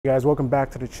Hey guys, welcome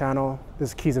back to the channel. This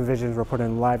is Keys and Visions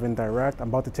reporting live and direct. I'm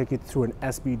about to take you through an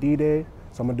S.B.D day.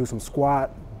 So I'm gonna do some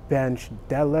squat, bench,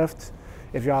 deadlift.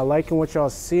 If y'all liking what y'all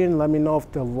seeing, let me know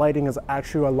if the lighting is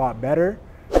actually a lot better.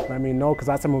 Let me know, because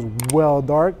last time it was well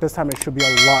dark. This time it should be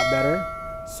a lot better.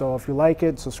 So if you like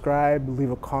it, subscribe,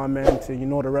 leave a comment, and you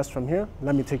know the rest from here.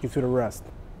 Let me take you through the rest.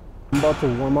 I'm about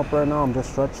to warm up right now. I'm just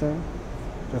stretching.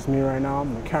 Just me right now.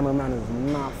 The cameraman is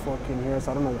not fucking here, so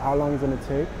I don't know how long it's gonna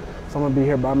take. So I'm gonna be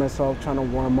here by myself, trying to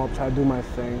warm up, try to do my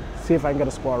thing, see if I can get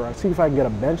a squat rack, see if I can get a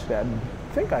bench day.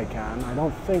 I think I can. I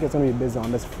don't think it's gonna be busy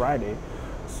on this Friday.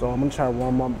 So I'm gonna try to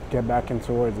warm up, get back in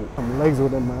towards it. Some legs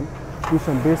with it, man. Do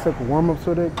some basic warm-ups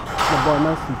with it. The ball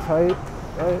nice and tight,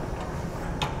 right?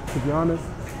 To be honest,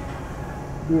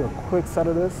 do a quick set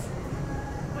of this.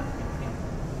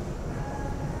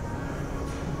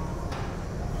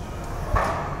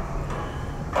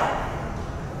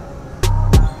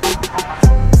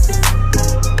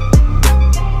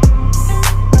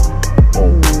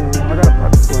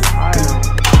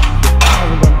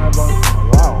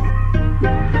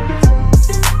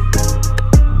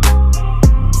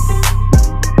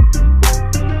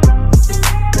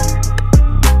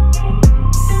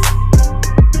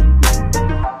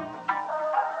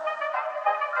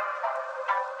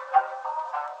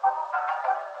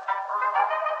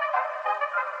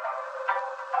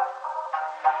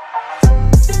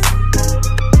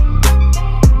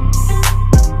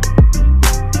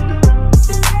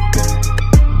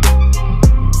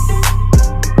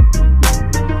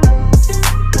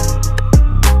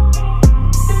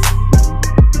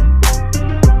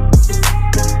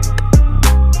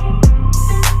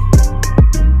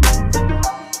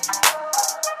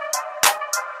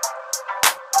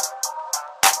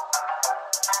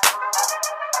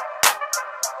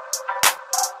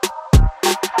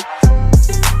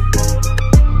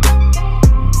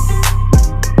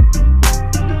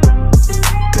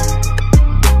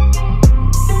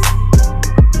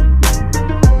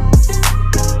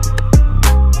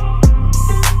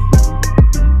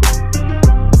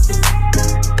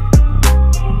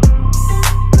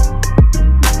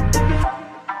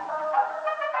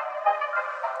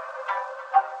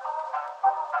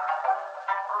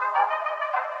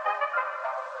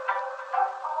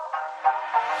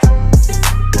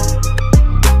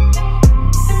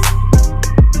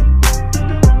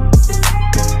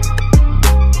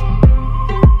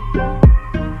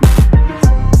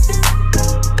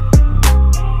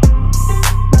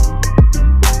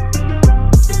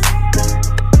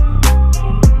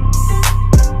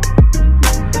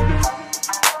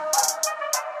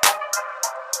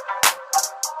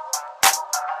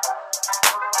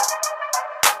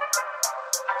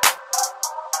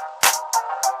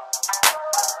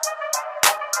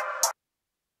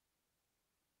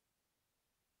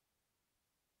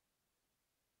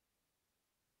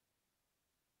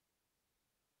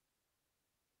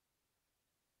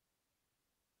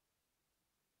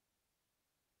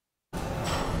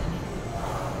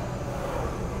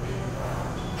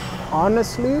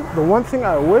 Honestly, the one thing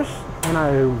I wish and I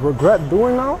regret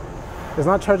doing now is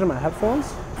not charging my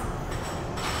headphones.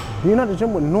 Being at the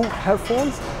gym with no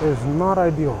headphones is not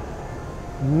ideal.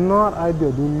 Not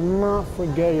ideal. Do not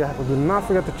forget your headphones. Do not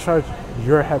forget to charge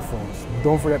your headphones.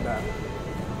 Don't forget that.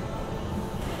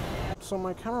 So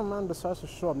my cameraman decides to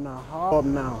show up now. How up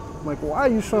now? I'm like, why are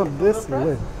you showing up this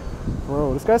late?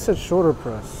 Bro, this guy said shoulder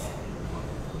press.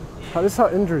 This is how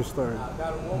injuries start. I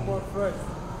got one more first.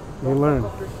 You learn. Don't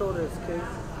fuck up your shoulders, kids.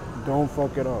 Don't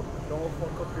fuck it up. Don't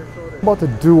fuck up your shoulders. I'm about to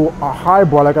do a high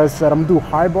bar. Like I said, I'm gonna do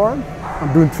high bar.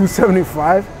 I'm doing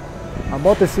 275. I'm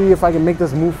about to see if I can make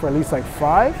this move for at least like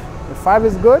 5. If 5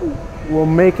 is good, we'll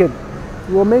make it.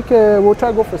 We'll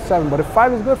try to go for 7. But if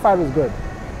 5 is good, 5 is good.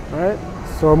 All right.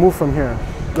 So we'll move from here.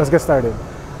 Let's get started.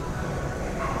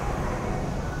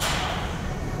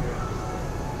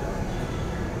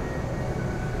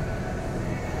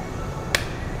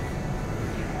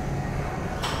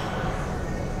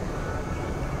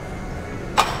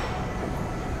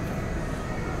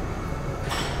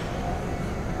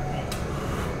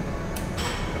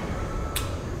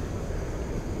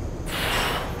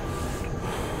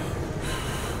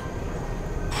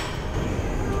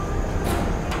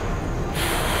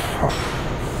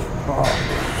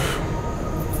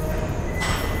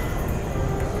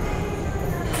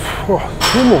 Oh,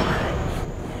 2 more.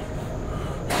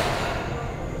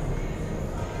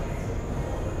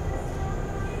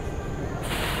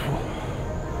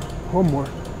 One more.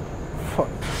 Fuck,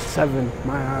 7,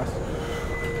 my ass.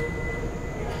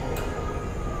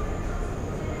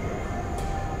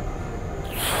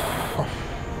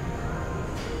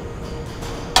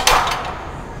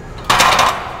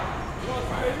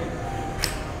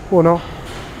 Oh no.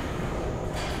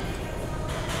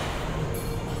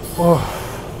 Oh.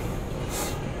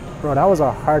 Bro, that was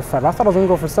a hard 5. I thought I was gonna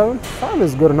go for 7. 5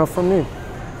 is good enough for me.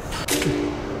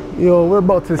 Yo, we're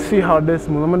about to see how this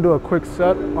moves. I'm gonna do a quick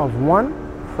set of 1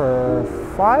 for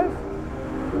 5.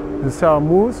 And see how it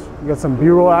moves. We got some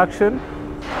B-roll action.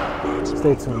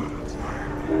 Stay tuned.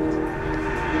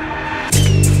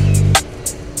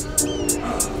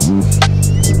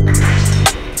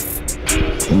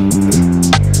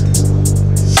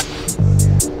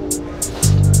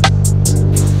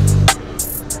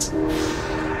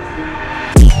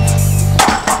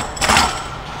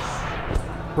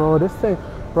 Bro, this thing,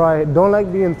 bro, I don't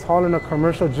like being tall in a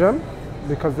commercial gym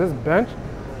because this bench.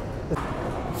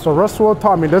 So Russell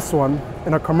taught me this one.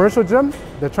 In a commercial gym,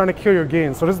 they're trying to kill your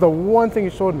gains. So this is the one thing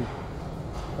he showed me.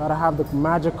 Gotta have the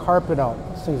magic carpet out.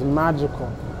 This thing's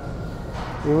magical.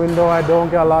 Even though I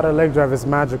don't get a lot of leg drive, it's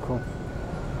magical.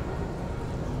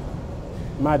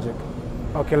 Magic.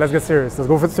 Okay, let's get serious. Let's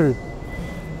go for 3.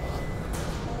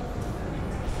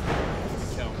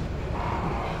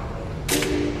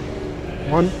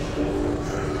 One,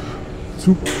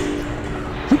 2.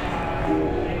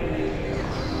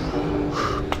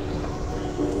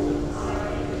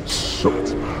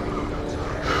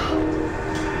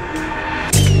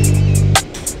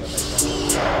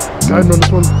 Guiding on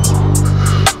this one.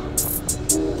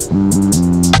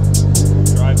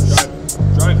 Drive.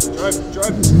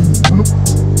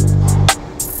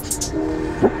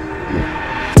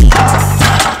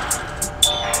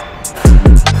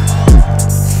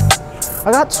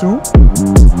 I got 2.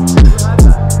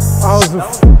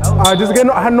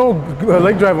 I had no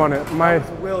leg drive on it.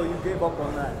 Will, you gave up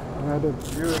on that. Yeah, I did.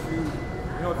 If you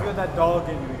had that dog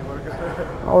in you, you would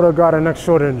have I would have got a neck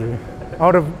shoulder injury. I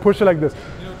would have pushed it like this.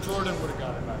 You know, Jordan would have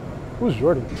got it back. Who's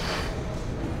Jordan?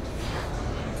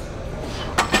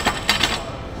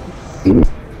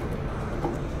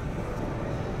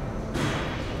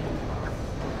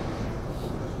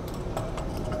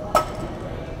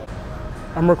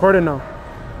 I'm recording now.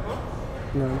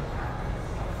 No.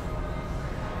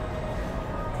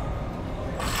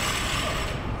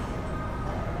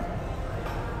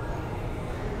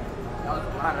 That was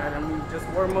a lot, right? I mean, just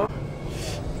warm up.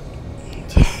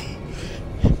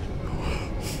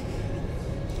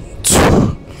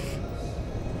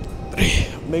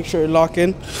 Make sure you lock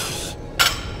in.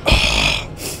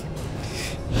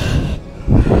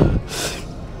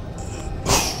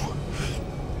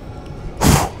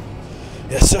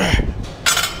 Yes, sir.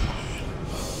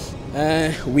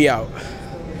 And we out.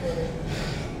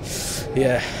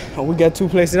 Yeah, we got 2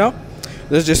 places now.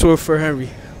 Let's just work for Henry.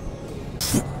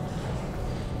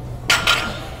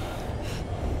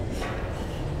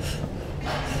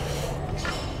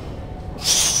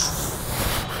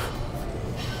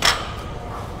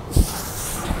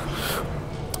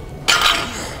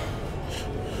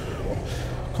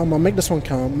 Come on, make this one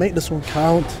count. Make this one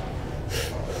count.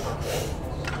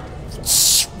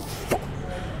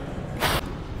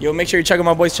 Yo, make sure you check out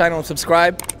my boy's channel and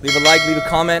subscribe. Leave a like, leave a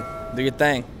comment, do your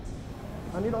thing.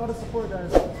 I need all the support,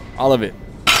 guys. All of it.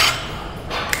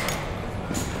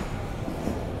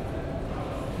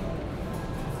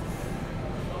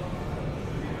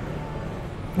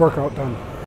 Workout done.